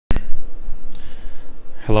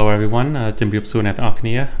Hello everyone ជំរាបសួរអ្នកទាំងអស់គ្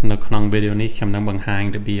នានៅក្នុងវីដេអូនេះខ្ញុំនឹងបង្ហាញ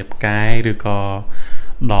របៀបកែឬក៏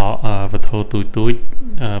ដកវត្ថុទូចៗ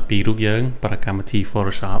ពីរូបយើងប្រើកម្មវិធី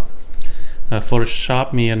Photoshop Photoshop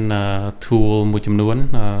មាន tool មួយចំនួន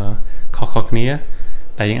ខុសៗគ្នា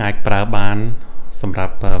ដែលយើងអាចប្រើបានសម្រា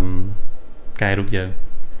ប់កែរូបយើង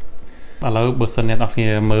ឥឡូវបើសិនអ្នកទាំងអស់គ្នា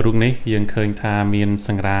មើលរូបនេះយើងឃើញថាមានស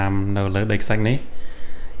ង្រាមនៅលើដីខ្សាច់នេះ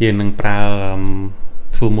យើងនឹងប្រើ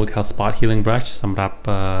tool មួយហៅ spot healing brush សម្រាប់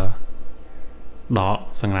ដក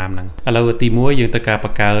សង្រាមហ្នឹងឥឡូវទី1យើងត្រូវការប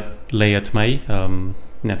ង្កើត layer ថ្មី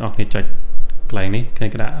អ្នកទាំងអស់គ្នាចុចកន្លែងនេះគេ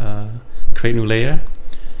ដាក់ create new layer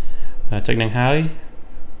ចុចនឹងហើយ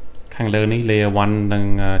ខាងលើនេះ layer 1នឹង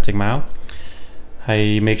ចេញមកហើយ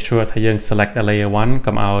make sure ថាយើង select layer 1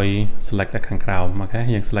កុំឲ្យ select តែខាងក្រោមអូខេ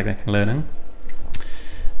យើង select តែខាងលើហ្នឹង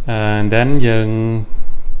and then យើង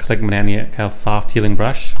click ម្នាក់នេះហៅ soft healing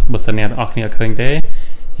brush បើសិនអ្នកទាំងអស់គ្នាអត់ឃើញទេ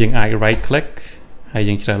យើងអាច right click ហើយ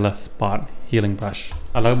យើងជ្រើសរើស spot healing brush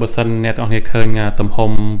ឥឡូវបើសិនអ្នកទាំងអស់គ្នាឃើញទំ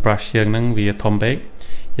ហំ brush យើងហ្នឹងវាធំពេក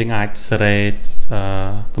យើងអាចសេរី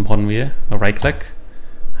ទំហំវា right click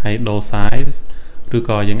ហើយដូរ size ឬ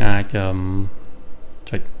ក៏យើងអាច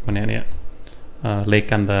ចុចម្នាក់នេះលេខ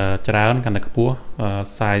កាន់តែច្រើនកាន់តែខ្ពស់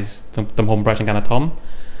size ទំហំ brush កាន់តែធំ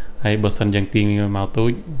ហើយបើសិនយើងទាញមកទូ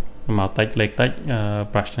ចមកតិចលេខតិច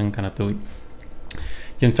brush ហ្នឹងកាន់តែទូច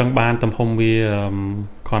យើងចង់បានទំហំវា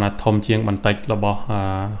គ្រាន់តែធំជាងបន្តិចរបស់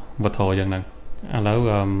វត្ថុយ៉ាងហ្នឹងឥឡូវ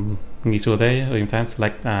ងាយស្រួលទេយើងថា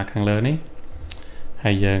select ខាងលើនេះ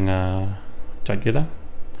ហើយយើងចុចវាទៅ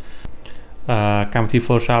កម្មវិធី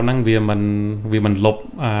Photoshop ហ្នឹងវាមិនលុប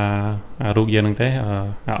រូបយើងហ្នឹងទេ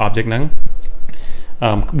object ហ្នឹង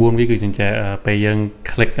ក្បួនវាគឺចឹងចេះពេលយើង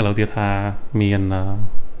click ឥឡូវទៀតថាមាន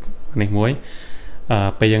នេះមួយ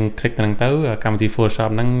ពេលយើង click ទៅហ្នឹងទៅកម្មវិធី Photoshop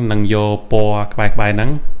ហ្នឹងនឹងយកពណ៌ក្បែរហ្នឹង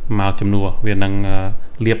មកជំនួសវានឹង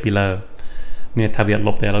លាបពីលើមានថាវាអត់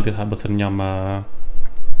លុបទេឥឡូវទៀតថាបើសិនខ្ញុំ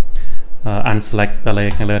unselect តែ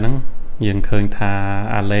layer ខាងលើហ្នឹងយើងឃើញថា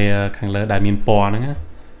layer ខាងលើដែលមានពណ៌ហ្នឹង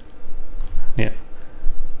នេះ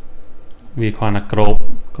វាគ្រាន់តែគ្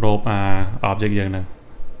របobject យើងហ្នឹង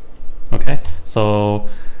អូខេ so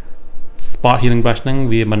spot healing brush ហ្នឹង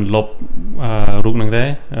វាមិនលុបរូបហ្នឹងទេ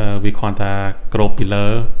វាគ្រាន់តែគ្របពីលើ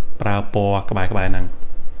ប្រើពណ៌ក្បែរហ្នឹង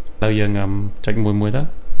ហើយយើងចុចមួយទៅ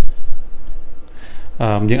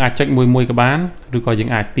យើងអាចចុចមួយក៏បានឬក៏យើង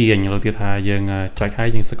អាចទាញឥឡូវទៀតថាយើងចុចហើយ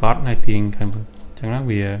យើងសកត់ហើយទាញខាងអញ្ចឹងណា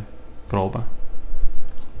វាគ្រប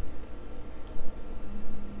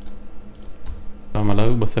ឥឡូវ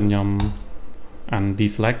បើសិនខ្ញុំ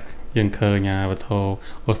undeselect យើងឃើញវត្ថុ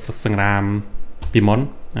សង្រាមពីមុន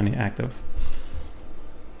អានេះ active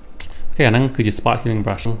អូខេអាហ្នឹងគឺជា spot healing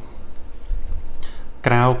brush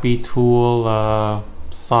ក្រៅពី tool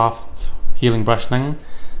soft healing brush ហ្នឹង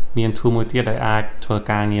មាន tool មួយទៀតដែលអាចធ្វើ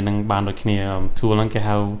ការងារនឹងបានដូចគ្នា tool ហ្នឹងគេ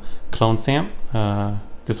ហៅ clone stamp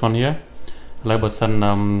this one here ឥឡូវបើសិន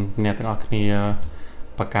អ្នកទាំងអស់គ្នា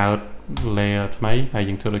បង្កើត layer ថ្មីហើយ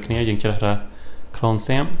យើងធ្វើដូចគ្នាយើងជ្រើសរើស clone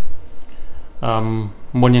stamp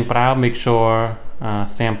មុនយើងប្រើ make sure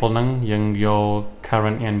sample ហ្នឹងយើងយក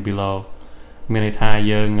current and below មានន័យថា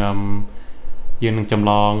យើងនឹងចម្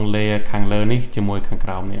លង layer ខាងលើនេះជាមួយខាងក្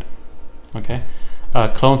រោមនេះអូខេ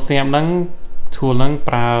clone stamp ហ្នឹង tool ហ្នឹង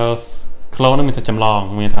ប្រើ clone ហ្នឹងមានតែចម្លង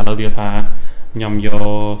មានថាលើវាថាខ្ញុំយក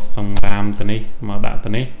សង្រាមទៅនេះមកដាក់ទៅ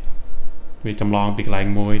នេះវាចម្លងពីកន្លែង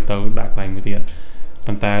មួយទៅដាក់កន្លែងមួយទៀត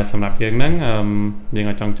ប៉ុន្តែសម្រាប់យើងហ្នឹងយើង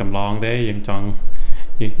អត់ចង់ចម្លងទេយើងអត់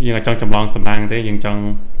ចង់ចម្លងសំណាងទេយើងចង់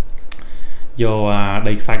យក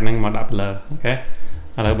ដីខ្សាច់ហ្នឹងមកដាក់លើអូខេឥ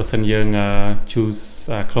ឡូវបើសិនយើង choose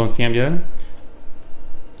clone stamp យើង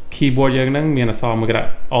keyboard យើងហ្នឹងមានអក្សរមួយគេដាក់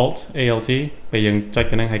alt ពេលយើងចុច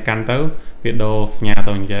ទៅហ្នឹងហើយកាន់ទៅវាដូរសញ្ញា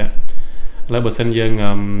ទៅអញ្ចឹងឥឡូវបើសិនយើង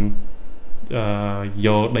យ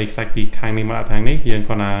កដីខ្សាច់ពីខាងនេះមកដាក់ខាងនេះយើង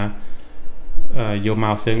គ្រាន់តែយក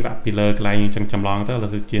mouse យើងដាក់ពីលើកន្លែងអញ្ចឹងចម្លងទៅឥឡូ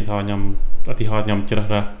វជាថាខ្ញុំឧទាហរណ៍ខ្ញុំជ្រើស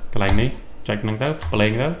រើសកន្លែងនេះចុចហ្នឹងទៅប្លេ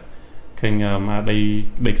ងទៅឃើញ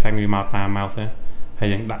ដីខ្សាច់វាមកតាម mouse ហើយ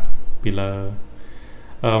យើងដាក់ពីលើ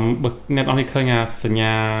បើអ្នកនរនេះឃើញសញ្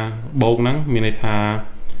ញាបូកហ្នឹងមានន័យថា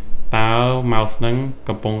តើ mouse ហ្នឹង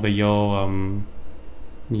កំពុងតែយក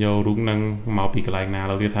រូបហ្នឹងមកពីកន្លែងណាឥ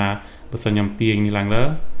ឡូវទៀតថាបើសិនខ្ញុំទាញនេះឡើងលើ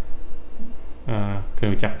គឺ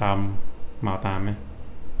វាចាប់តាមមកតាមហ្នឹង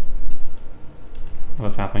ដោ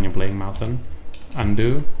យសារថាខ្ញុំប្លេង mouse សិន undo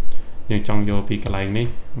យើងចង់យកពីកន្លែងនេះ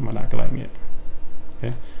មកដាក់កន្លែងនេះអូខេ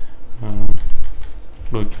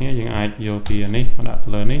ដូចគ្នាយើងអាចយកពីនេះមកដាក់ទៅ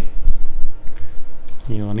លើនេះ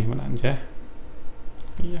យកនេះមកដាក់អញ្ចេះ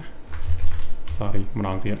sorry ម្ដ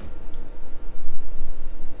ងទៀត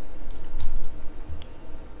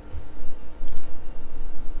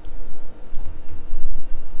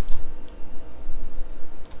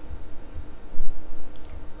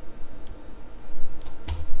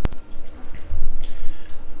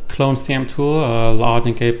clone stamp tool ល្អ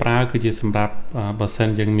ជាងគេប្រើគឺជាសម្រាប់បើសិន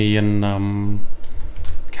យើងមាន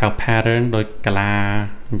khảo pattern ដោយកាឡា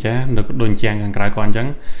អញ្ចឹងដូចជាងខាងក្រៅគាត់អញ្ចឹង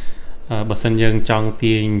បើសិនយើងចង់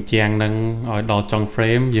ទាញជាងនឹងឲ្យដល់ចុង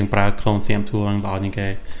frame យើងប្រើ clone stamp tool នឹងល្អជាងគេ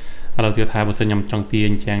ឥឡូវទៀតថាបើសិនខ្ញុំចង់ទាញ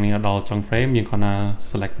ជាងនេះដល់ចុង frame យើងគ្រាន់តែ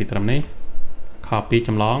select ពីត្រឹមនេះ copy ច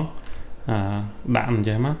ម្លងដាក់អញ្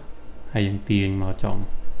ចឹងមកហើយយើងទាញមកចុង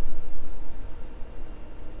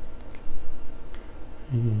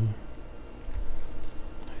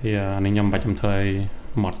ហើយនេះខ្ញុំបាច់ធ្វើឲ្យ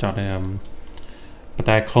មកចត់ហើយប៉ុន្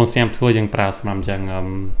តែ clone stamp tool យើងប្រើសម្រាប់អញ្ចឹង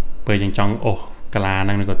ពេលយើងចង់អូសកាឡាហ្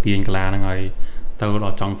នឹងឬក៏ទាញកាឡាហ្នឹងឲ្យទៅដ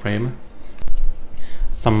ល់ចុង frame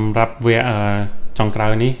សម្រាប់វគ្គចុងក្រោ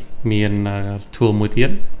យនេះមាន tool មួយទៀ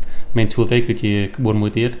តmain tool ទេគឺជាក្បួនមួ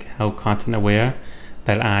យទៀតហៅ content aware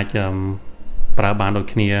ដែលអាចប្រើបានដូច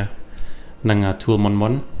គ្នានឹង tool មុ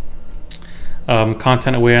ន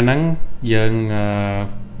content aware ហ្នឹងយើង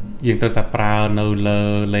ត្រូវតែប្រើនៅលើ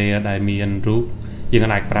layer ដែលមានរូបយើង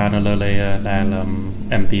អាចប្រើនៅលើ layer ដែល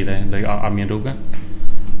empty ដែរដោយអត់មានរូប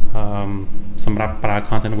សម្រាប់ប្រើ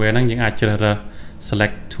content aware ហ្នឹងយើងអាចជ្រើសរើស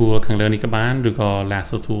select tool ខាងលើនេះក៏បានឬក៏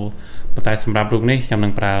lasso tool ប៉ុន្តែសម្រាប់រូបនេះខ្ញុំនឹ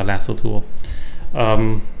ងប្រើ lasso tool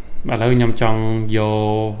ឥឡូវខ្ញុំចង់យ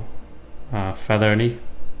ក feather នេះ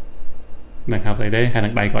នឹងហៅស្អីដែរហើយនឹ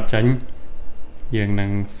ងដៃគាត់ចេញយើងនឹង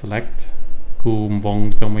select គូវង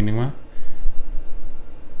ចុងវិញហ្នឹងមក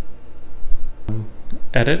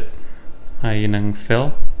edit ហើយនឹង fill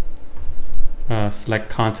select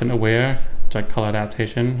content aware ចុច color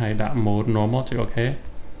adaptation ហើយដាក់ mode normal ចុច OK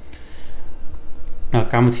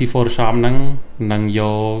កម្មវិធី Photoshop ហ្នឹងនឹងយ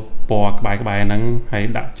កពណ៌ក្បែរហ្នឹងហើយ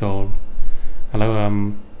ដាក់ចូលឥឡូវ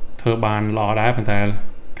ធ្វើបានល្អដែរប៉ុន្តែ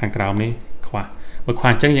ខាងក្រោមនេះខ្វះបើខ្វះ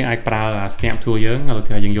អញ្ចឹងយើងអាចប្រើ stamp tool យើងឥឡូវ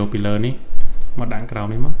យើងយកពីលើនេះមកដាក់ក្រោម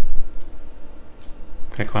នេះមក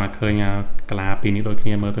គេគ្រាន់តែឃើញកាឡាពីរនេះដូចគ្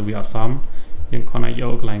នាមើលទៅវាអត់សមយើងគ្រាន់តែយ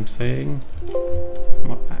កកន្លែងផ្សេង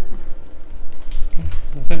មកដាក់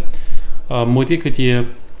មួយទៀតគឺជាឥ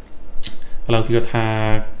ឡូវទៀតថា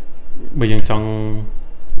បើយើងចង់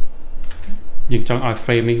ឲ្យ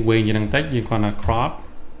frame នេះវែងជាងបន្តិចយើងគ្រាន់តែ crop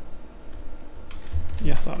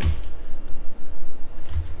sorry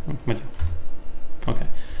មកចុះអូខេ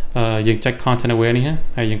យើងចុច content aware នេះ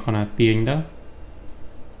ហើយយើងគ្រាន់តែទាញទៅ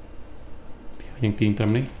យើងទាញត្រឹម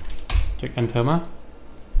នេះចុច enter មក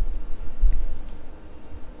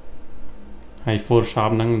ហើយ Photoshop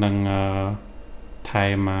ហ្នឹងនឹងថែ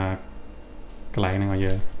មកកន្លែងហ្នឹងឲ្យ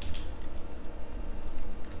យើង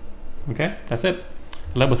អូខេ that's it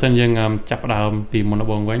ឥឡូវបើសិនយើងចាប់ផ្ដើមពីមុនដំ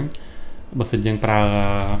បូងវិញបើសិនយើងប្រើ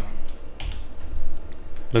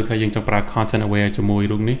លើកថាយើងចង់ប្រើ content aware ជាមួយ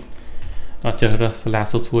រូបនេះជ្រើសរើស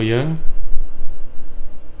lasso tool យើង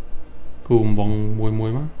គូវងមួ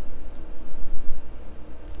យមក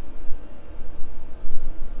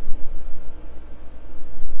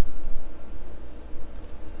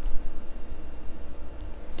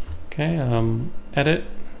Okay, edit,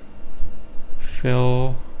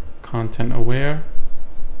 fill, content aware,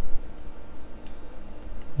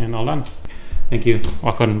 and all done. Thank you.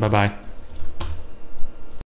 Welcome. Bye bye.